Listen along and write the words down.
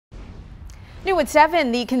New at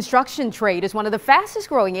 7, the construction trade is one of the fastest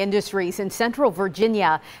growing industries in Central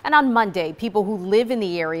Virginia. And on Monday, people who live in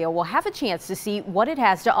the area will have a chance to see what it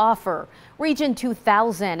has to offer. Region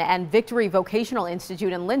 2000 and Victory Vocational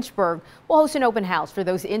Institute in Lynchburg will host an open house for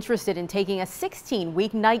those interested in taking a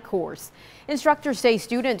 16-week night course. Instructors say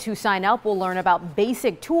students who sign up will learn about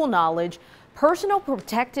basic tool knowledge, personal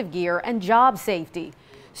protective gear, and job safety.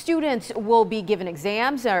 Students will be given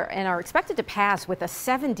exams and are expected to pass with a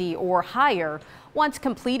 70 or higher. Once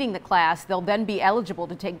completing the class, they'll then be eligible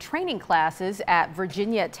to take training classes at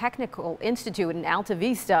Virginia Technical Institute in Alta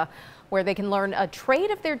Vista, where they can learn a trade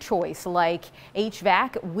of their choice like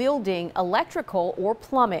HVAC, welding, electrical, or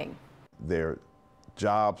plumbing. They're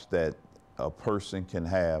jobs that a person can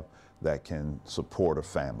have that can support a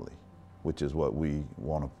family, which is what we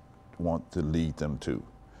want to lead them to.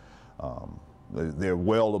 They're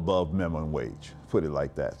well above minimum wage, put it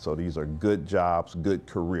like that. So these are good jobs, good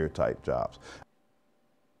career type jobs.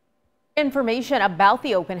 Information about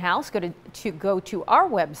the open house, go to our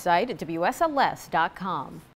website at WSLS.com.